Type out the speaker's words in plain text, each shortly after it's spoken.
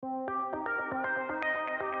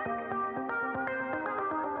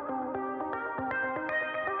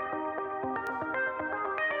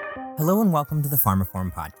Hello and welcome to the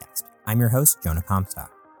pharmaphorum podcast. I'm your host, Jonah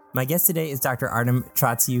Comstock. My guest today is Dr. Artem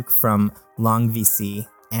Trotsyuk from LongeVC,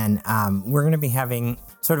 and we're going to be having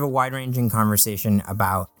sort of a wide-ranging conversation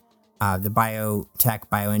about the biotech,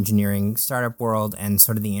 bioengineering startup world and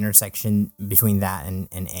sort of the intersection between that and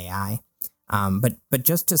AI. But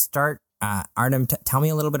just to start, Artem, tell me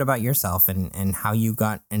a little bit about yourself and how you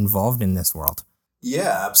got involved in this world.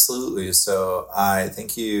 Yeah, absolutely. So I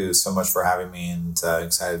thank you so much for having me, and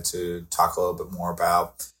excited to talk a little bit more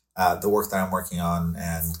about the work that I'm working on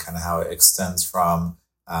and kind of how it extends from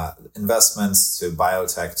investments to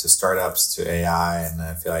biotech to startups to AI. And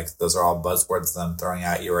I feel like those are all buzzwords that I'm throwing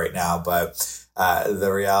at you right now. But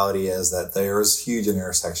the reality is that there's huge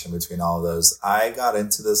intersection between all of those. I got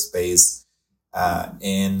into this space while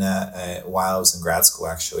I was in grad school,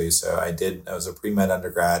 actually. So I was a pre-med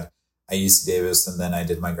undergrad at UC Davis, and then I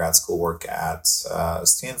did my grad school work at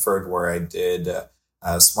Stanford, where I did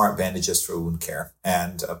smart bandages for wound care.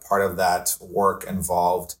 And a part of that work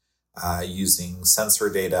involved using sensor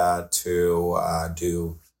data to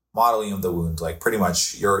do modeling of the wound. Like pretty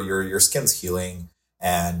much your skin's healing,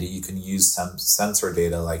 and you can use some sensor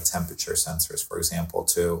data like temperature sensors, for example,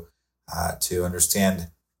 to understand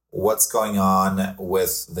what's going on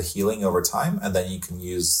with the healing over time. And then you can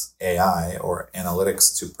use AI or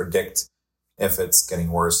analytics to predict if it's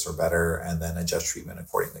getting worse or better, and then adjust treatment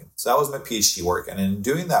accordingly. So that was my PhD work. And in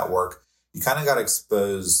doing that work, you kind of got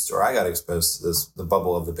exposed, or I got exposed to the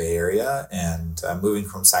bubble of the Bay Area. And moving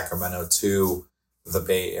from Sacramento to the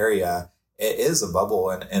Bay Area, it is a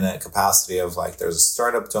bubble in a capacity of like, there's a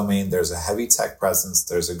startup domain, there's a heavy tech presence,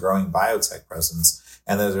 there's a growing biotech presence,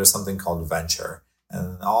 and then there's something called venture.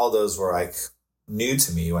 And all those were like new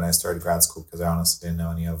to me when I started grad school, because I honestly didn't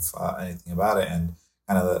know anything about it. And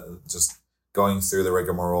kind of just going through the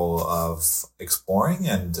rigmarole of exploring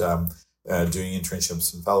and doing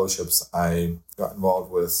internships and fellowships, I got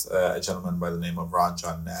involved with a gentleman by the name of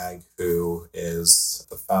John Nag, who is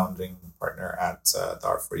the founding partner at the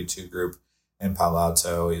R42 group in Palo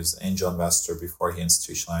Alto. He was an angel investor before he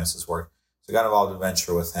institutionalized his work. So I got involved in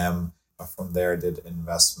venture with him. From there, did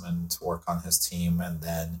investment work on his team, and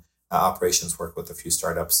then operations work with a few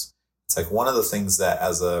startups. It's like one of the things that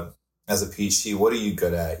as a PhD, what are you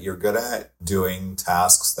good at? You're good at doing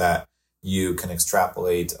tasks that you can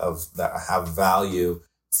extrapolate that have value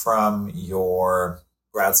from your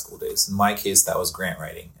grad school days. In my case, that was grant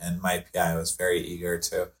writing, and my PI was very eager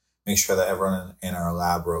to make sure that everyone in our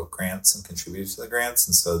lab wrote grants and contributed to the grants.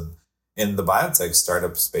 And so in the biotech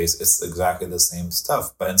startup space, it's exactly the same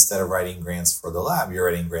stuff. But instead of writing grants for the lab, you're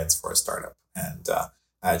writing grants for a startup and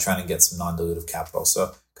trying to get some non-dilutive capital.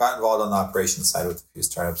 So got involved on the operations side with a few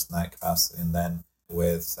startups in that capacity. And then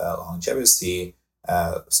with LongeVC,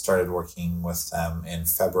 started working with them in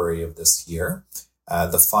February of this year.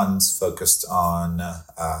 The fund's focused on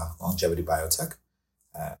longevity biotech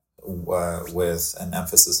with an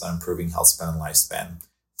emphasis on improving health span and lifespan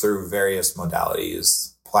through various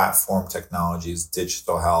modalities, platform technologies,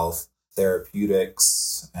 digital health,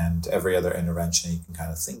 therapeutics, and every other intervention you can kind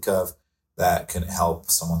of think of that can help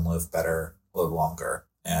someone live better, live longer.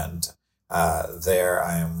 And there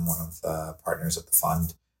I am one of the partners at the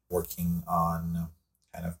fund, working on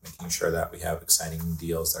kind of making sure that we have exciting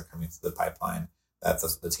deals that are coming through the pipeline that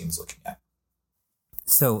the team's looking at.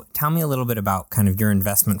 So tell me a little bit about kind of your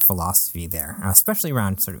investment philosophy there, especially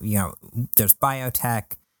around sort of, there's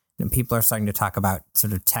biotech, and people are starting to talk about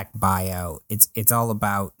sort of tech bio. It's all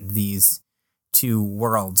about these two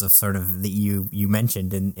worlds of sort of that you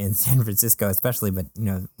mentioned in San Francisco, especially, but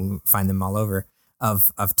we find them all over,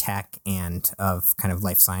 of tech and of kind of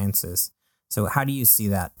life sciences. So how do you see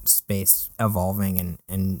that space evolving,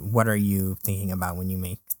 and what are you thinking about when you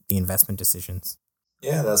make the investment decisions?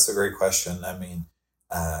 Yeah, that's a great question. I mean,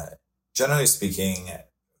 generally speaking,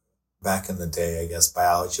 back in the day, I guess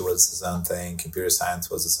biology was its own thing, computer science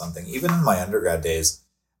was its own thing. Even in my undergrad days,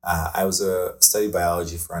 I studied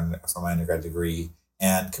biology for my undergrad degree,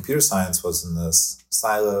 and computer science was in this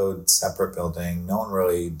siloed, separate building. No one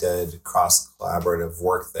really did cross-collaborative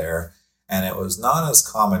work there, and it was not as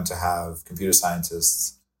common to have computer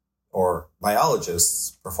scientists or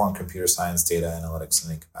biologists perform computer science data analytics in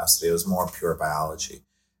any capacity. It was more pure biology.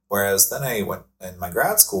 Whereas then I went in my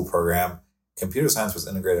grad school program, computer science was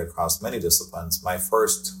integrated across many disciplines. My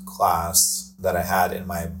first class that I had in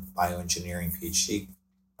my bioengineering PhD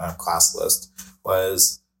class list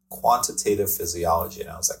was quantitative physiology. And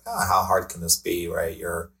I was like, how hard can this be, right?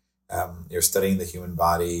 You're studying the human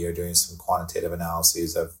body. You're doing some quantitative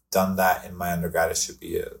analyses. I've done that in my undergrad. It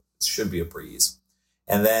should be a breeze.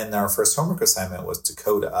 And then our first homework assignment was to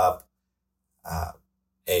code up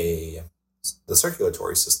a the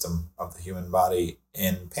circulatory system of the human body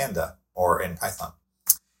in Panda or in Python.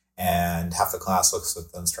 And half the class looks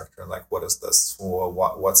at the instructor like, what is this?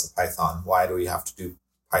 What's a Python? Why do we have to do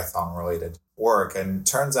Python related work? And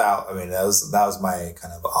turns out, I mean, that was my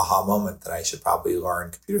kind of aha moment that I should probably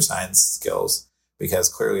learn computer science skills, because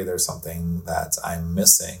clearly there's something that I'm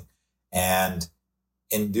missing. And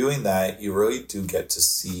in doing that, you really do get to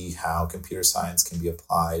see how computer science can be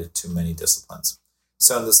applied to many disciplines.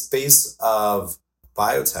 So in the space of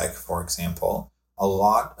biotech, for example, a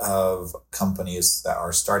lot of companies that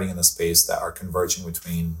are starting in the space that are converging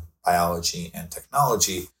between biology and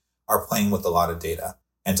technology are playing with a lot of data.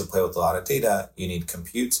 And to play with a lot of data, you need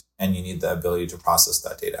compute and you need the ability to process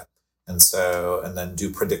that data. And then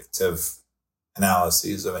do predictive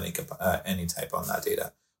analyses of any type on that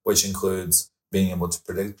data, which includes being able to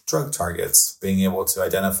predict drug targets, being able to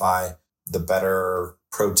identify the better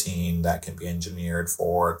protein that can be engineered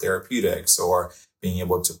for therapeutics, or being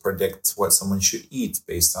able to predict what someone should eat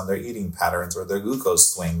based on their eating patterns or their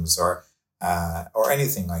glucose swings or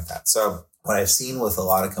anything like that. So what I've seen with a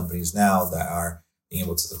lot of companies now that are being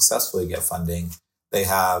able to successfully get funding, they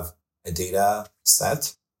have a data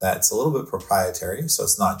set that's a little bit proprietary, so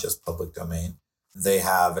it's not just public domain. They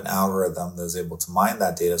have an algorithm that is able to mine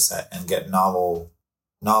that data set and get novel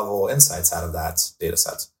insights out of that data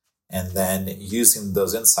set. And then using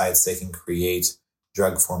those insights, they can create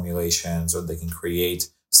drug formulations, or they can create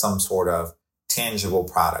some sort of tangible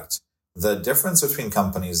product. The difference between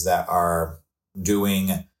companies that are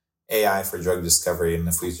doing AI for drug discovery, and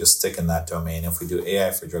if we just stick in that domain, if we do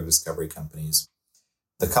AI for drug discovery companies,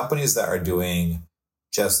 the companies that are doing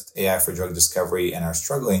just AI for drug discovery and are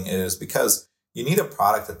struggling is because you need a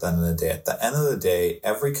product at the end of the day. At the end of the day,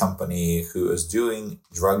 every company who is doing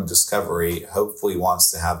drug discovery hopefully wants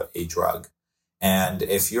to have a drug. And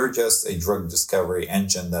if you're just a drug discovery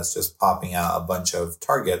engine that's just popping out a bunch of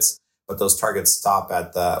targets, but those targets stop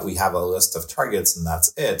at we have a list of targets and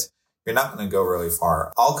that's it, you're not going to go really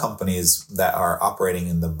far. All companies that are operating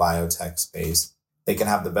in the biotech space, they can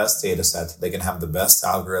have the best data set, they can have the best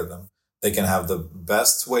algorithm, they can have the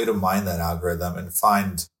best way to mine that algorithm and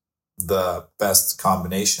find the best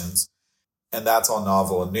combinations. And that's all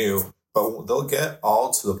novel and new, but they'll get all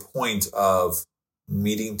to the point of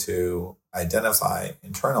needing to identify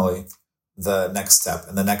internally the next step.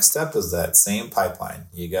 And the next step is that same pipeline.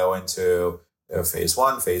 You go into phase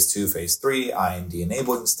 1, phase 2, phase 3, IND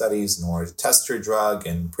enabling studies in order to test your drug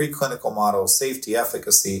in preclinical models, safety,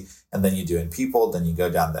 efficacy, and then you do in people, then you go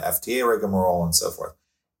down the FDA rigmarole and so forth.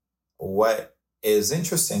 What is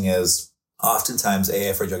interesting is oftentimes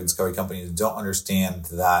AI for drug discovery companies don't understand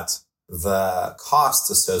that the cost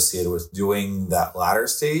associated with doing that latter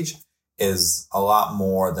stage is a lot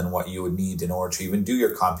more than what you would need in order to even do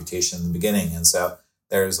your computation in the beginning. And so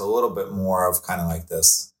there's a little bit more of kind of like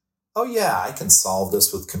this, oh yeah, I can solve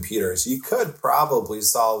this with computers. You could probably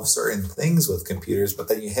solve certain things with computers, but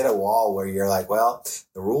then you hit a wall where you're like, well,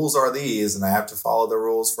 the rules are these and I have to follow the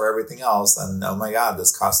rules for everything else. And oh my God,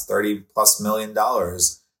 this costs $30+ million.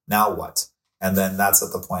 Now what? And then that's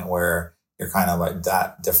at the point where you're kind of like,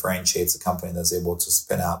 that differentiates a company that's able to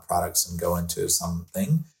spin out products and go into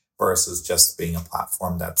something versus just being a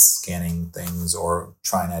platform that's scanning things or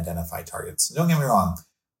trying to identify targets. Don't get me wrong.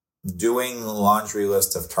 Doing laundry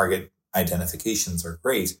list of target identifications are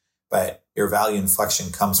great, but your value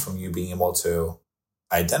inflection comes from you being able to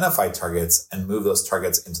identify targets and move those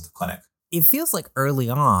targets into the clinic. It feels like early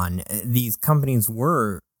on, these companies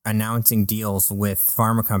were announcing deals with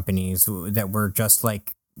pharma companies that were just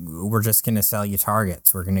like, we're just going to sell you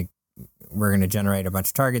targets. We're going to generate a bunch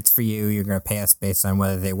of targets for you. You're going to pay us based on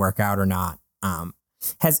whether they work out or not.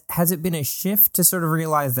 Has it been a shift to sort of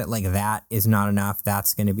realize that like that is not enough?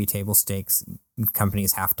 That's going to be table stakes.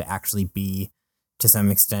 Companies have to actually be, to some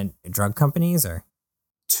extent, drug companies, or?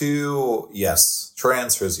 Yes. Short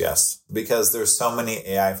answer is yes, because there's so many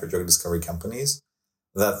AI for drug discovery companies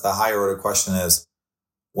that the higher order question is,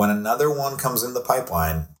 when another one comes in the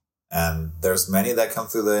pipeline, and there's many that come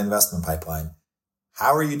through the investment pipeline,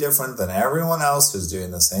 how are you different than everyone else who's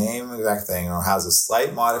doing the same exact thing or has a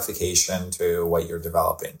slight modification to what you're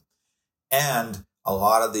developing? And a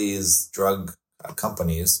lot of these drug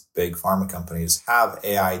companies, big pharma companies, have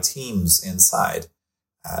AI teams inside.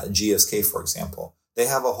 GSK, for example, they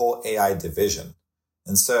have a whole AI division.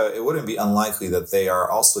 And so it wouldn't be unlikely that they are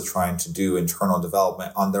also trying to do internal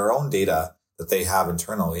development on their own data that they have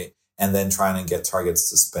internally, and then trying to get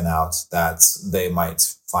targets to spin out that they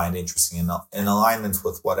might find interesting in alignment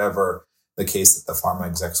with whatever the case that the pharma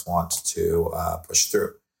execs want to push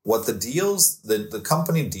through. What the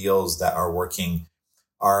company deals that are working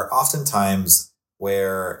are oftentimes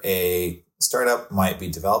where a startup might be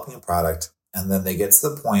developing a product, and then they get to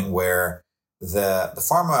the point where the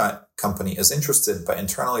pharma company is interested, but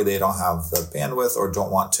internally they don't have the bandwidth or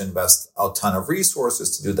don't want to invest a ton of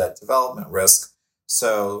resources to do that development risk.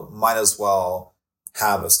 So might as well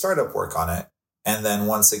have a startup work on it. And then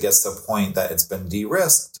once it gets to the point that it's been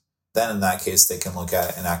de-risked, then in that case, they can look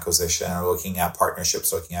at an acquisition or looking at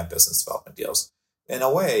partnerships, looking at business development deals. In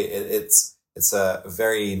a way, it's a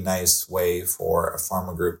very nice way for a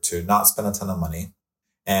pharma group to not spend a ton of money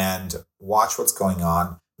and watch what's going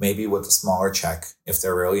on, maybe with a smaller check, if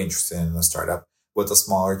they're really interested in the startup, with a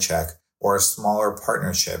smaller check or a smaller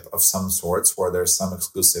partnership of some sorts where there's some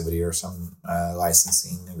exclusivity or some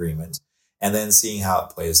licensing agreement, and then seeing how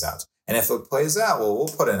it plays out. And if it plays out, well, we'll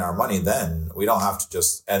put in our money then. We don't have to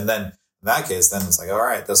just, and then in that case, then it's like, all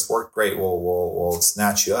right, this worked great. We'll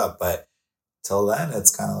snatch you up. But till then,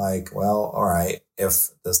 it's kind of like, well, all right, if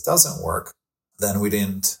this doesn't work, then we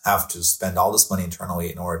didn't have to spend all this money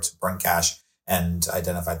internally in order to burn cash and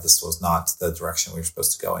identify this was not the direction we were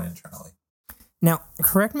supposed to go in internally. Now,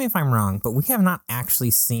 correct me if I'm wrong, but we have not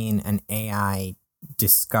actually seen an AI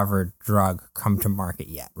discovered drug come to market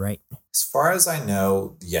yet, right? As far as I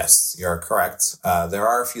know, yes, you're correct. There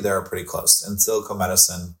are a few that are pretty close. And Silico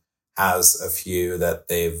Medicine has a few that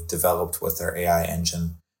they've developed with their AI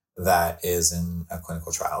engine that is in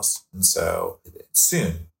clinical trials. And so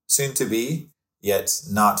soon to be, yet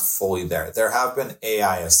not fully there. There have been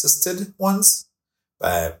AI assisted ones,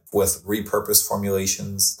 but with repurposed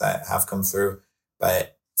formulations that have come through,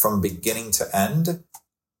 but from beginning to end,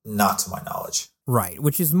 not to my knowledge. Right,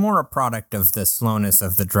 which is more a product of the slowness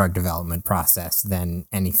of the drug development process than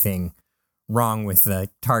anything wrong with the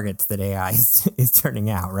targets that AI is turning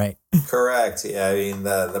out, right? Correct. Yeah, I mean,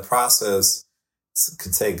 the process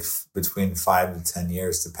could take between 5 to 10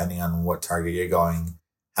 years, depending on what target you're going,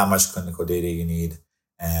 how much clinical data you need,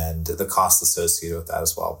 and the cost associated with that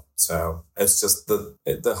as well. So it's just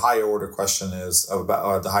the higher order question is about,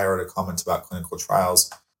 or the higher order comment about clinical trials,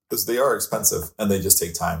 because they are expensive and they just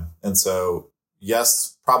take time. And so,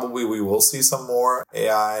 yes, probably we will see some more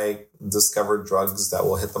AI discovered drugs that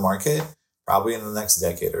will hit the market probably in the next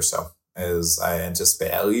decade or so, as I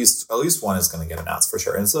anticipate. At least one is going to get announced for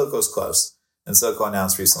sure. And Silico's close. And Silico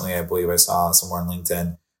announced recently, I believe I saw somewhere on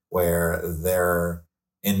LinkedIn, where they're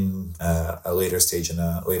in a later stage, in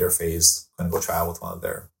a later phase clinical trial with one of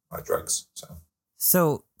their drugs.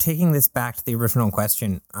 So taking this back to the original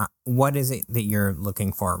question, what is it that you're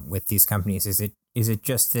looking for with these companies? Is it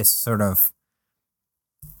just this sort of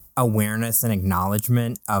awareness and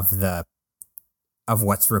acknowledgement of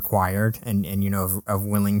what's required and of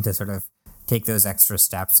willing to sort of take those extra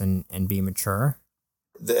steps and be mature?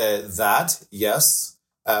 That, yes.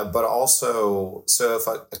 But also, so if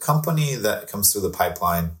a company that comes through the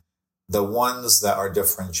pipeline, the ones that are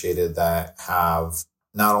differentiated, that have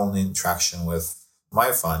not only traction with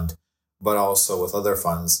my fund, but also with other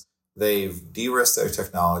funds, they've de-risked their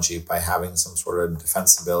technology by having some sort of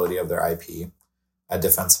defensibility of their IP, a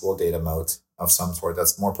defensible data moat of some sort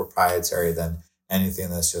that's more proprietary than anything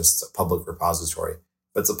that's just a public repository.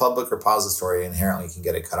 If it's a public repository, inherently you can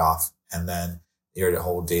get it cut off, and then your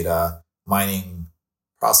whole data mining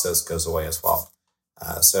process goes away as well.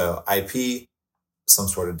 So IP, some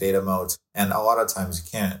sort of data moat, and a lot of times you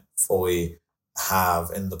can't fully have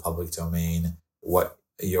in the public domain what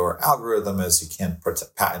your algorithm is. You can't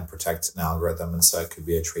patent protect an algorithm, and so it could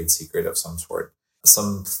be a trade secret of some sort.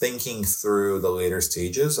 Some thinking through the later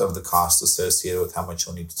stages of the cost associated with how much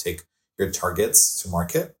you'll need to take your targets to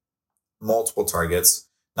market, multiple targets,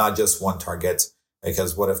 not just one target,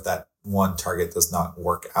 because what if that one target does not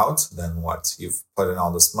work out? Then what? You've put in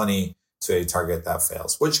all this money to a target that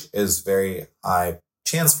fails, which is very high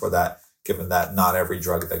chance for that, given that not every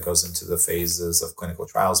drug that goes into the phases of clinical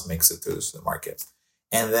trials makes it through to the market.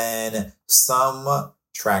 And then some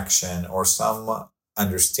traction or some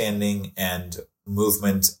understanding and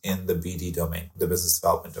movement in the BD domain, the business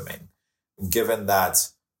development domain, given that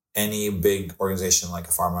any big organization like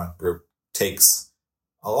a pharma group takes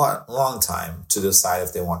a long time to decide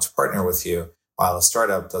if they want to partner with you, while a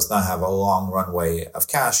startup does not have a long runway of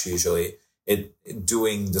cash usually.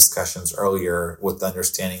 Doing discussions earlier with the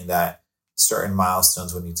understanding that certain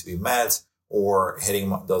milestones would need to be met, or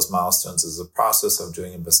hitting those milestones as a process of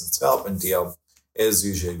doing a business development deal, is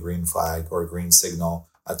usually a green flag or a green signal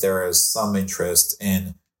that there is some interest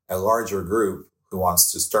in a larger group who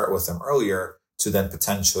wants to start with them earlier to then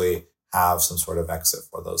potentially have some sort of exit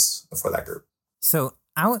for that group. So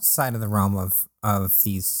outside of the realm of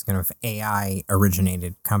these kind of AI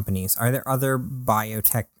originated companies, are there other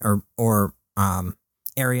biotech or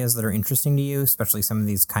areas that are interesting to you, especially some of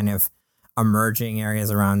these kind of emerging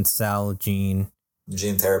areas around cell, gene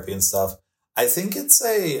therapy and stuff. I think it's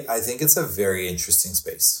a very interesting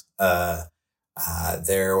space. I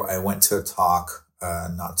went to a talk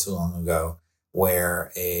not too long ago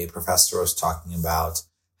where a professor was talking about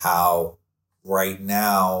how right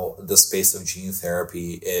now the space of gene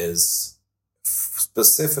therapy is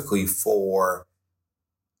specifically for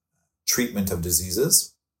treatment of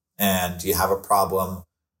diseases, and you have a problem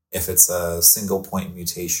if it's a single point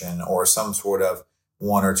mutation or some sort of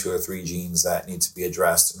 1 or 2 or 3 genes that need to be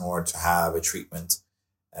addressed in order to have a treatment.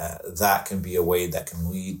 That can be a way that can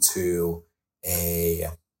lead to a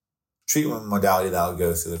treatment modality that will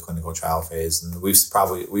go through the clinical trial phase. And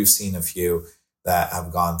we've seen a few that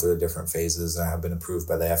have gone through the different phases and have been approved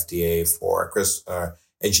by the FDA for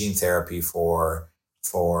a gene therapy for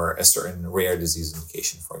a certain rare disease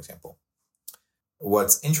indication, for example.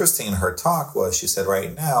 What's interesting in her talk was she said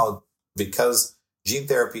right now, because gene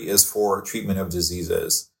therapy is for treatment of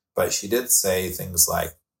diseases, but she did say things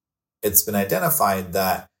like, it's been identified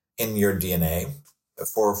that in your DNA,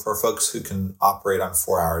 for folks who can operate on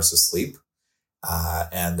 4 hours of sleep,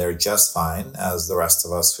 and they're just fine as the rest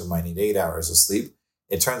of us who might need 8 hours of sleep,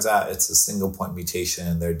 it turns out it's a single point mutation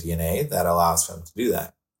in their DNA that allows for them to do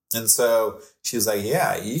that. And so she was like,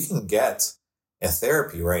 yeah, you can get a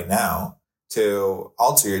therapy right now to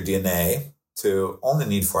alter your DNA to only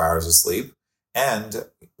need 4 hours of sleep and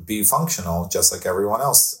be functional just like everyone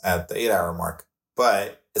else at the 8-hour mark.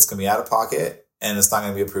 But it's going to be out of pocket and it's not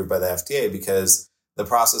going to be approved by the FDA because the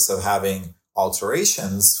process of having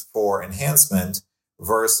alterations for enhancement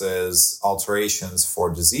versus alterations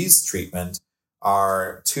for disease treatment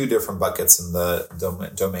are 2 different buckets in the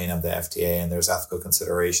domain of the FDA. And there's ethical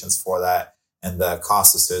considerations for that and the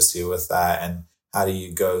cost associated with that. And how do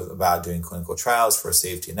you go about doing clinical trials for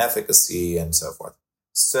safety and efficacy and so forth?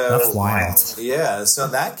 So that's wild. Yeah. So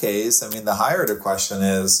in that case, I mean, the higher order question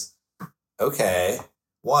is, okay,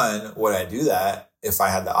 1, would I do that if I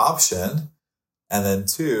had the option? And then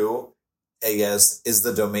 2, I guess, is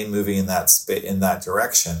the domain moving in that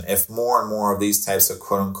direction? If more and more of these types of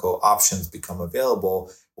quote unquote options become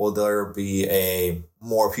available, will there be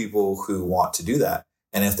more people who want to do that?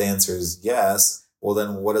 And if the answer is yes, well,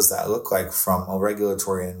 then what does that look like from a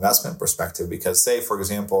regulatory and investment perspective? Because say, for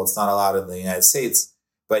example, it's not allowed in the United States,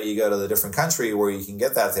 but you go to the different country where you can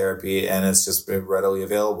get that therapy and it's just readily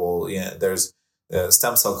available. You know, there's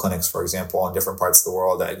stem cell clinics, for example, in different parts of the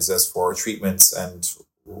world that exist for treatments and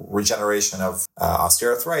regeneration of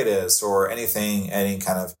osteoarthritis or any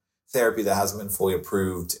kind of therapy that hasn't been fully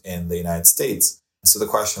approved in the United States. So the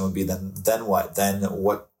question would be then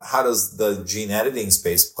what? How does the gene editing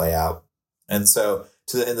space play out? And so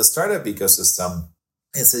in the startup ecosystem,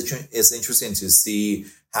 it's interesting to see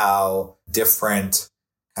how different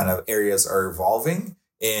kind of areas are evolving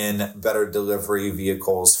in better delivery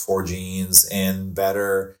vehicles for genes and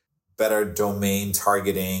better domain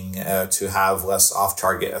targeting to have less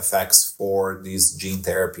off-target effects for these gene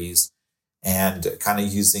therapies. And kind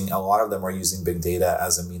of a lot of them are using big data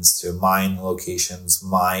as a means to mine locations,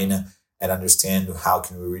 and understand how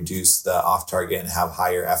can we reduce the off-target and have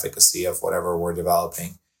higher efficacy of whatever we're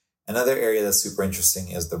developing. Another area that's super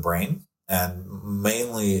interesting is the brain, and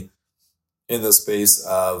mainly in the space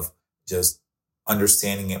of just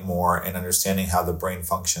understanding it more and understanding how the brain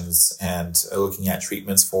functions and looking at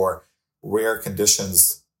treatments for rare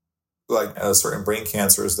conditions like certain brain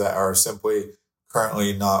cancers that are simply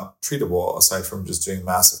currently not treatable aside from just doing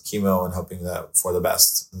massive chemo and hoping that for the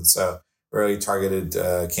best. And so really targeted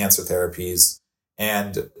cancer therapies.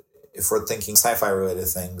 And if we're thinking sci-fi related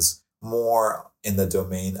things, more in the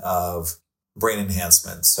domain of brain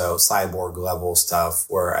enhancement. So cyborg level stuff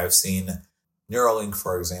where I've seen Neuralink,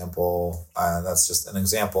 for example, that's just an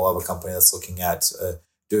example of a company that's looking at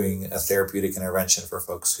doing a therapeutic intervention for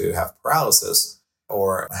folks who have paralysis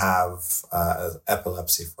or have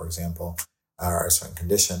epilepsy, for example, or a certain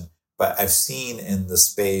condition. But I've seen in the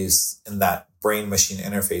space, in that brain-machine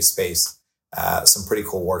interface space, some pretty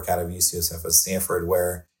cool work out of UCSF at Stanford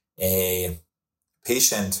where a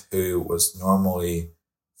patient who was normally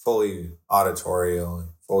fully auditory,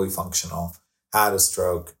 fully functional, had a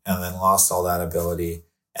stroke and then lost all that ability.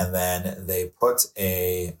 And then they put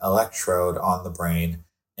a electrode on the brain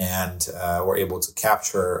and were able to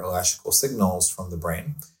capture electrical signals from the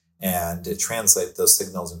brain and translate those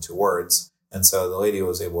signals into words. And so the lady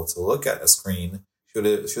was able to look at a screen. She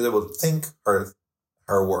was able to think her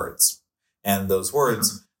words. And those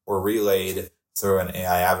words were relayed through an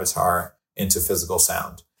AI avatar into physical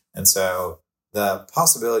sound. And so the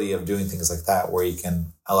possibility of doing things like that, where you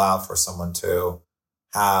can allow for someone to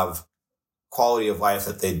have quality of life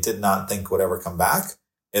that they did not think would ever come back,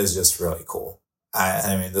 is just really cool.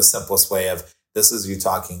 I mean, the simplest way of this is you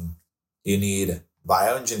talking, you need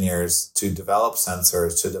bioengineers to develop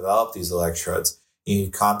sensors, to develop these electrodes. You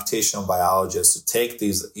need computational biologists to take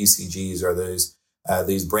these ECGs or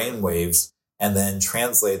these brain waves and then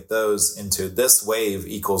translate those into this wave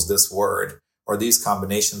equals this word, or these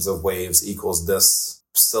combinations of waves equals this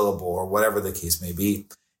syllable, or whatever the case may be.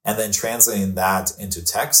 And then translating that into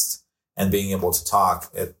text and being able to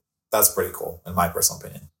talk, that's pretty cool, in my personal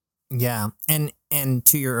opinion. Yeah. And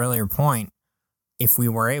to your earlier point, if we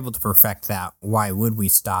were able to perfect that, why would we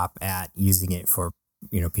stop at using it for,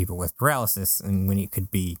 people with paralysis, and when it could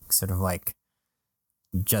be sort of like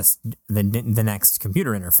just the next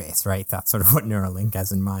computer interface, right? That's sort of what Neuralink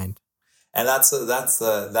has in mind. And that's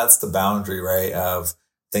the boundary, right? Of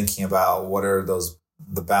thinking about what are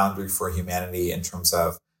the boundary for humanity in terms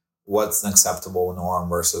of what's an acceptable norm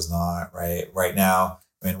versus not, right? Right now,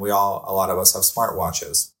 I mean, a lot of us have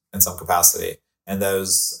smartwatches in some capacity, and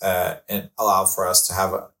those allow for us to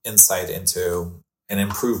have insight into an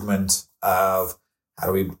improvement of how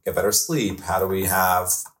do we get better sleep? How do we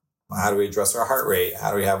address our heart rate? How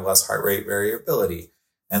do we have less heart rate variability?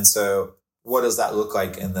 And so what does that look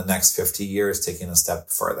like in the next 50 years, taking a step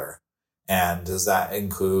further? And does that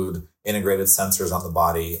include integrated sensors on the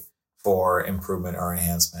body for improvement or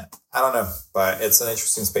enhancement? I don't know, but it's an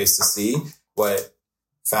interesting space to see what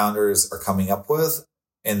founders are coming up with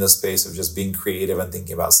in the space of just being creative and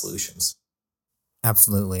thinking about solutions.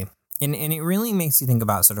 Absolutely. And it really makes you think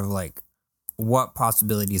about sort of like what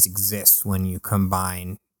possibilities exist when you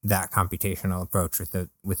combine that computational approach with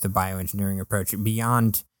the bioengineering approach.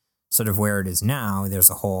 Beyond sort of where it is now,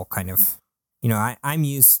 there's a whole kind of, I'm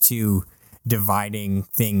used to dividing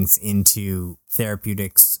things into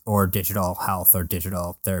therapeutics or digital health or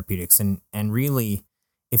digital therapeutics. And really,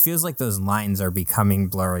 it feels like those lines are becoming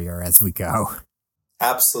blurrier as we go.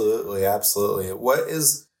 Absolutely. Absolutely.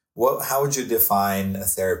 How would you define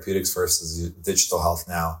therapeutics versus digital health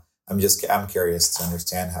now? I'm curious to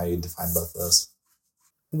understand how you define both of those.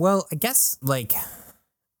 Well, I guess like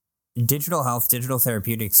digital health, digital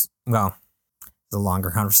therapeutics, well, it's a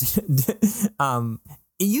longer conversation.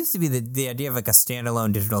 It used to be the idea of like a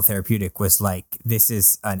standalone digital therapeutic was like, this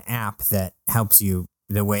is an app that helps you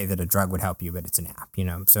the way that a drug would help you, but it's an app,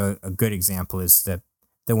 So a good example is the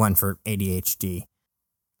one for ADHD.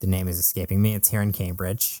 The name is escaping me. It's here in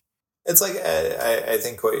Cambridge. It's like I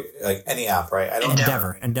think like any app, right?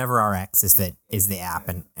 Endeavor RX is the app,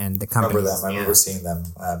 and the company. I remember seeing them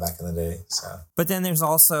back in the day. So, but then there's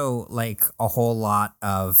also like a whole lot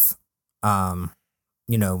of,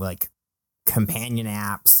 like companion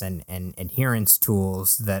apps and adherence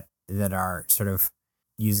tools that are sort of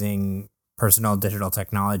using personal digital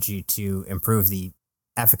technology to improve the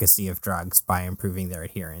efficacy of drugs by improving their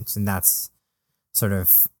adherence, and that's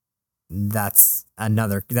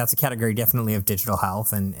a category definitely of digital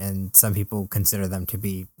health, and some people consider them to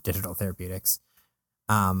be digital therapeutics.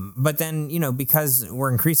 But then, because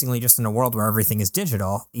we're increasingly just in a world where everything is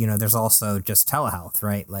digital, there's also just telehealth,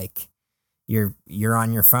 right? Like you're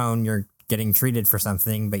on your phone, you're getting treated for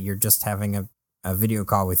something, but you're just having a video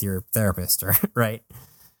call with your therapist, right?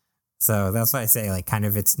 So that's why I say like kind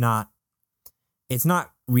of it's not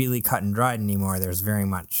really cut and dried anymore. There's very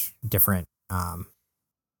much different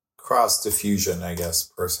cross diffusion, I guess,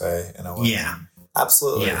 per se, in a way. Yeah,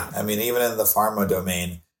 absolutely. Yeah. I mean, even in the pharma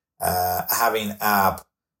domain, having an app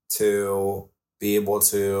to be able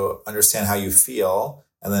to understand how you feel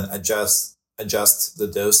and then adjust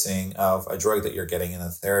the dosing of a drug that you're getting in a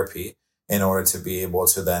therapy in order to be able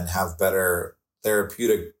to then have better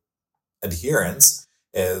therapeutic adherence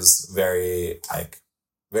is very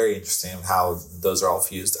interesting how those are all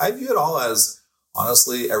fused. I view it all as,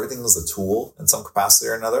 honestly, everything is a tool in some capacity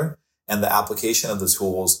or another. And the application of the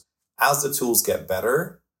tools, as the tools get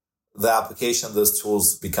better, the application of those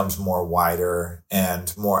tools becomes more wider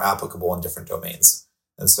and more applicable in different domains.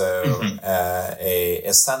 And so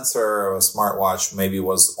a sensor or a smartwatch maybe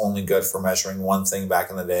was only good for measuring one thing back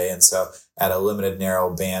in the day. And so at a limited,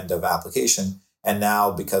 narrow band of application. And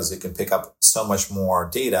now, because it can pick up so much more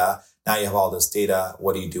data, now you have all this data.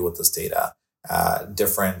 What do you do with this data?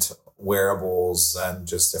 Different wearables and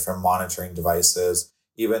just different monitoring devices,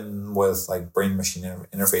 even with like brain machine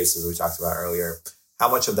interfaces we talked about earlier. How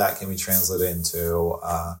much of that can be translated into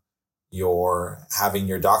having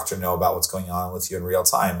your doctor know about what's going on with you in real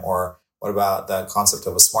time? Or what about the concept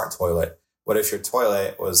of a smart toilet? What if your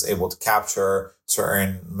toilet was able to capture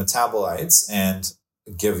certain metabolites and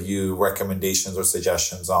give you recommendations or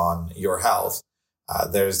suggestions on your health?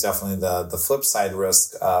 There's definitely the flip side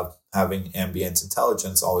risk of having ambient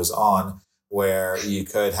intelligence always on, where you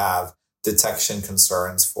could have detection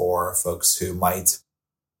concerns for folks who might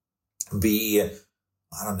be,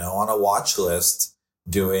 I don't know, on a watch list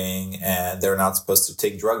and they're not supposed to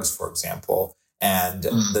take drugs, for example, and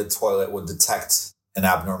the toilet would detect an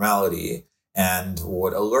abnormality and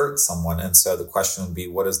would alert someone. And so the question would be,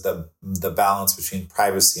 what is the balance between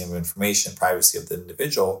privacy of information, privacy of the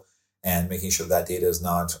individual, and making sure that data is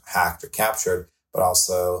not hacked or captured, but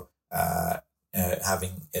also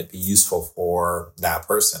having it be useful for that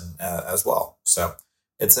person as well. So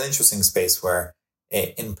it's an interesting space where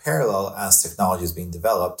in parallel, as technology is being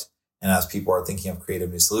developed and as people are thinking of creative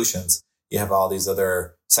new solutions, you have all these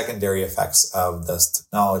other secondary effects of this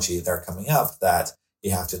technology that are coming up that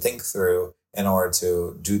you have to think through in order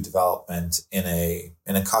to do development in a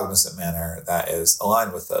cognizant manner that is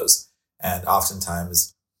aligned with those. And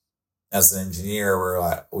oftentimes, as an engineer,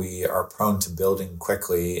 we are prone to building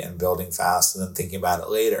quickly and building fast and then thinking about it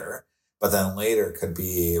later. But then later could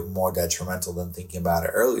be more detrimental than thinking about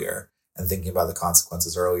it earlier and thinking about the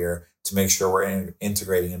consequences earlier to make sure we're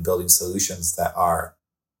integrating and building solutions that are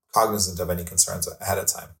cognizant of any concerns ahead of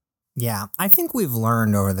time. Yeah, I think we've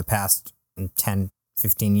learned over the past 10,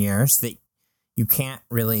 15 years that you can't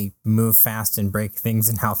really move fast and break things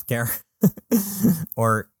in healthcare,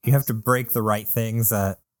 or you have to break the right things.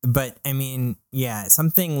 But I mean, yeah,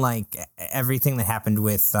 something like everything that happened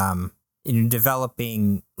with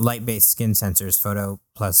developing light-based skin sensors, photo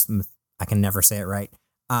plus, I can never say it right,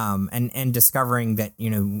 and discovering that,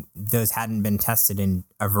 those hadn't been tested in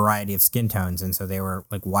a variety of skin tones. And so they were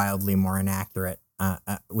like wildly more inaccurate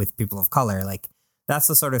with people of color. Like that's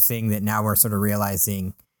the sort of thing that now we're sort of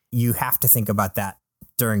realizing you have to think about that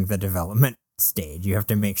during the development stage. You have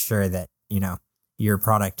to make sure that, your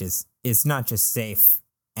product is not just safe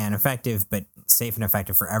and effective, but safe and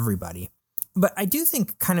effective for everybody. But I do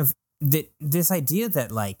think kind of that this idea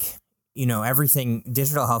that everything,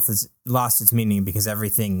 digital health has lost its meaning because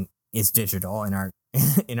everything is digital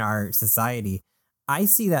in our society. I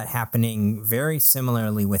see that happening very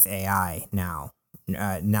similarly with AI now.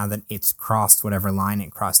 Now that it's crossed whatever line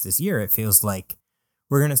it crossed this year, it feels like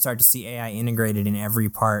we're going to start to see AI integrated in every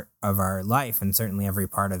part of our life and certainly every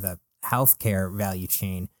part of the healthcare value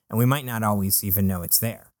chain. And we might not always even know it's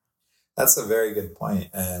there. That's a very good point.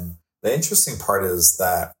 And the interesting part is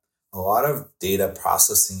that a lot of data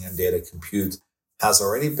processing and data compute has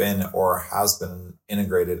already been or has been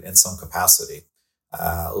integrated in some capacity.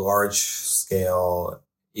 Large scale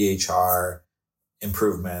EHR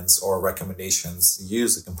improvements or recommendations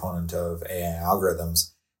use a component of AI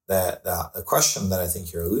algorithms. That the question that I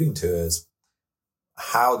think you're alluding to is,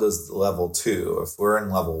 how does level 2, if we're in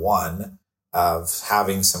level 1 of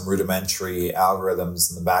having some rudimentary algorithms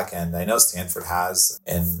in the back end, I know Stanford has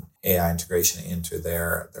an AI integration into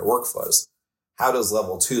their workflows. How does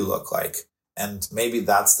level 2 look like? And maybe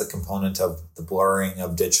that's the component of the blurring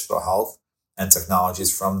of digital health and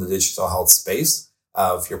technologies from the digital health space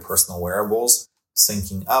of your personal wearables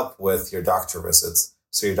syncing up with your doctor visits.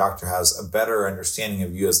 So your doctor has a better understanding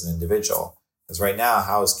of you as an individual. Because right now,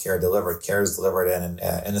 how is care delivered? Care is delivered in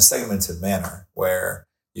a segmented manner where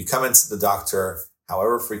you come into the doctor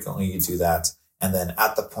however frequently you do that. And then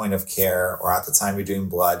at the point of care or at the time you're doing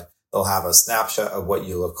blood, they'll have a snapshot of what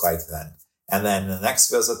you look like then. And then the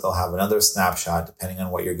next visit, they'll have another snapshot depending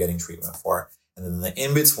on what you're getting treatment for. And then the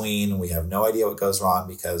in between, we have no idea what goes wrong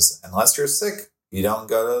because unless you're sick, you don't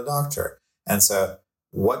go to the doctor. And so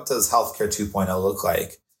what does healthcare 2.0 look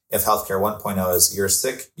like? If healthcare 1.0 is you're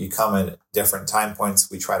sick, you come at different time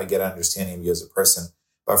points. We try to get an understanding of you as a person.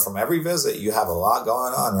 But from every visit, you have a lot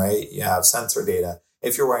going on, right? You have sensor data.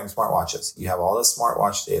 If you're wearing smartwatches, you have all the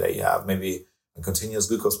smartwatch data. You have maybe a continuous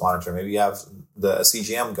glucose monitor. Maybe you have the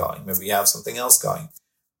CGM going. Maybe you have something else going.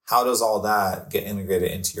 How does all that get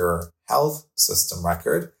integrated into your health system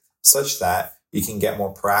record such that you can get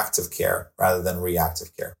more proactive care rather than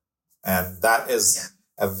reactive care? And that is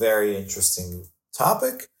a very interesting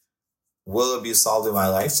topic. Will it be solved in my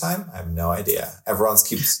lifetime? I have no idea. Everyone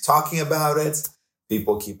keeps talking about it.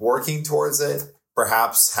 People keep working towards it.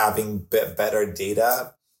 Perhaps having better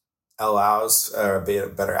data allows,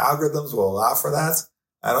 better algorithms will allow for that.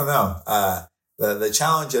 I don't know. The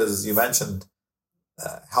challenge is, you mentioned,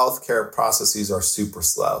 healthcare processes are super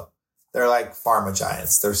slow. They're like pharma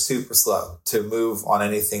giants. They're super slow to move on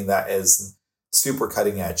anything that is super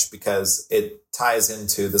cutting edge because it ties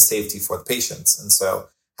into the safety for the patients. And so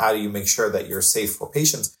how do you make sure that you're safe for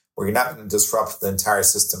patients where you're not going to disrupt the entire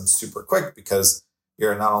system super quick because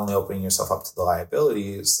you're not only opening yourself up to the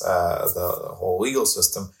liabilities, the whole legal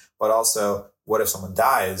system, but also what if someone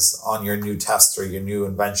dies on your new test or your new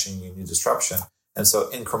invention, your new disruption? And so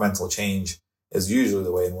incremental change is usually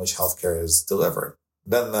the way in which healthcare is delivered.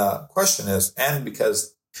 then the question is, and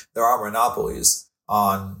because there are monopolies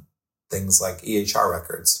on things like EHR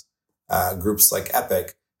records, groups like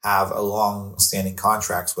Epic have a long-standing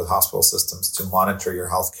contracts with hospital systems to monitor your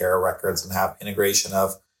healthcare records and have integration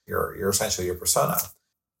of your essentially your persona.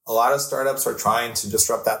 A lot of startups are trying to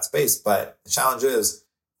disrupt that space, but the challenge is,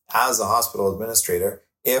 as a hospital administrator,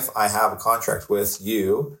 if I have a contract with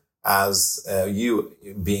you as you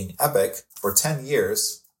being Epic for 10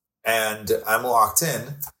 years and I'm locked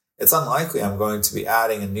in, it's unlikely I'm going to be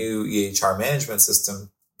adding a new EHR management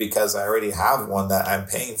system because I already have one that I'm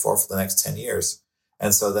paying for the next 10 years.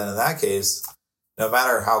 And so then in that case, no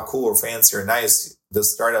matter how cool or fancy or nice the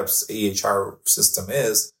startup's EHR system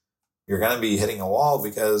is, you're going to be hitting a wall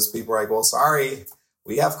because people are like, well, sorry,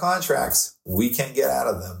 we have contracts. We can't get out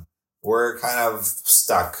of them. We're kind of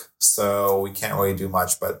stuck. So we can't really do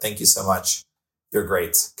much, but thank you so much. You're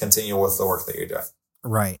great. Continue with the work that you're doing.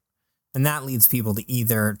 Right. And that leads people to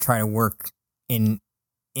either try to work in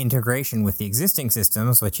integration with the existing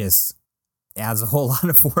systems, which adds a whole lot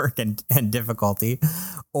of work and difficulty,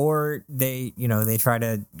 or they try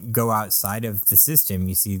to go outside of the system.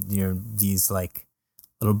 You see, these like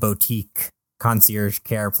little boutique concierge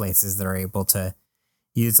care places that are able to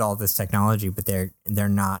use all this technology, but they're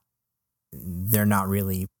not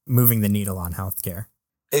really moving the needle on healthcare.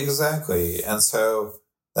 Exactly. And so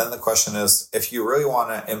then the question is, if you really want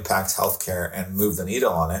to impact healthcare and move the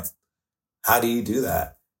needle on it, how do you do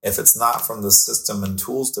that? If it's not from the system and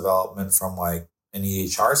tools development from like an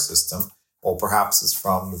EHR system, well, perhaps it's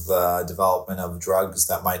from the development of drugs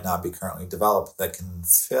that might not be currently developed that can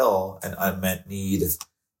fill an unmet need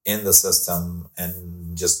in the system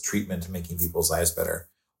and just treatment making people's lives better.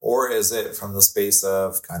 Or is it from the space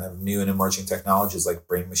of kind of new and emerging technologies like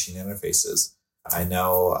brain-machine interfaces? I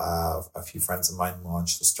know a few friends of mine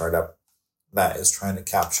launched a startup that is trying to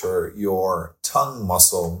capture your tongue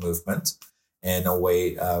muscle movement in a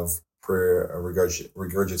way of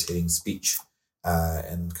regurgitating speech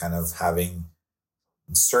and kind of having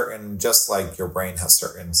certain, just like your brain has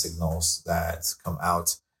certain signals that come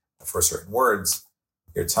out for certain words,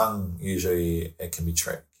 your tongue usually, it can be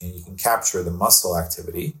tricked. You can capture the muscle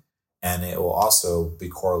activity and it will also be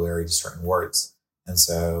corollary to certain words. And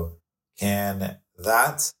so can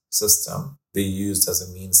that system be used as a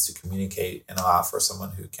means to communicate and allow for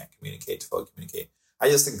someone who can't communicate to fully communicate? I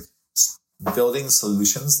just think building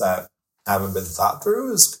solutions that haven't been thought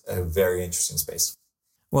through is a very interesting space.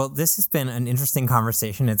 Well, this has been an interesting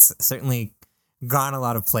conversation. It's certainly gone a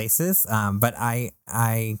lot of places, but I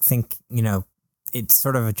think, it's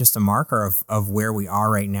sort of just a marker of where we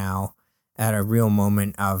are right now at a real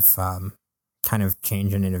moment of kind of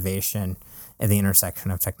change and innovation at the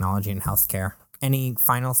intersection of technology and healthcare. Any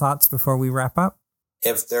final thoughts before we wrap up?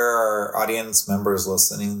 If there are audience members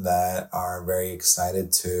listening that are very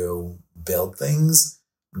excited to build things,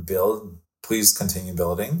 please continue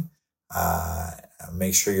building.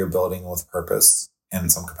 Make sure you're building with purpose in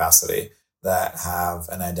some capacity that have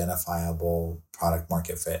an identifiable product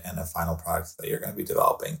market fit and a final product that you're going to be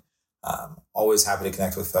developing. Always happy to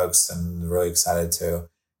connect with folks and really excited to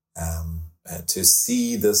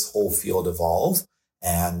see this whole field evolve,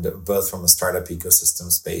 and both from a startup ecosystem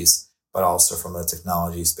space, but also from the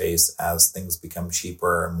technology space as things become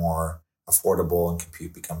cheaper and more affordable and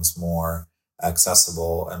compute becomes more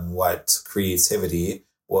accessible, and what creativity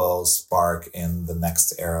will spark in the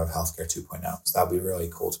next era of healthcare 2.0. So that'll be really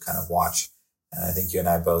cool to kind of watch. And I think you and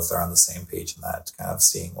I both are on the same page in that, kind of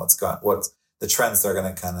seeing what the trends that are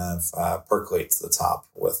going to kind of percolate to the top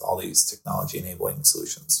with all these technology enabling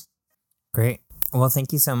solutions. Great. Well,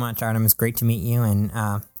 thank you so much, Artem. It's great to meet you. And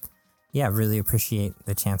really appreciate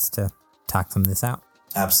the chance to talk some of this out.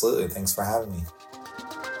 Absolutely. Thanks for having me.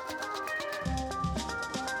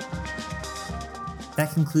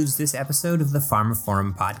 That concludes this episode of the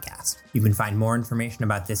pharmaphorum podcast. You can find more information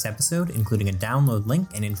about this episode, including a download link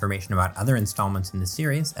and information about other installments in the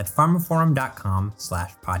series, at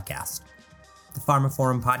pharmaphorum.com/podcast. The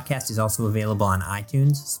pharmaphorum podcast is also available on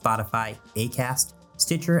iTunes, Spotify, Acast,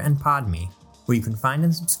 Stitcher, and Podme, where you can find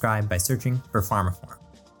and subscribe by searching for pharmaphorum.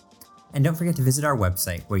 And don't forget to visit our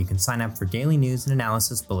website, where you can sign up for daily news and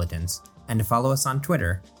analysis bulletins, and to follow us on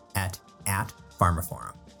Twitter at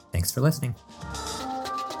pharmaphorum. Thanks for listening.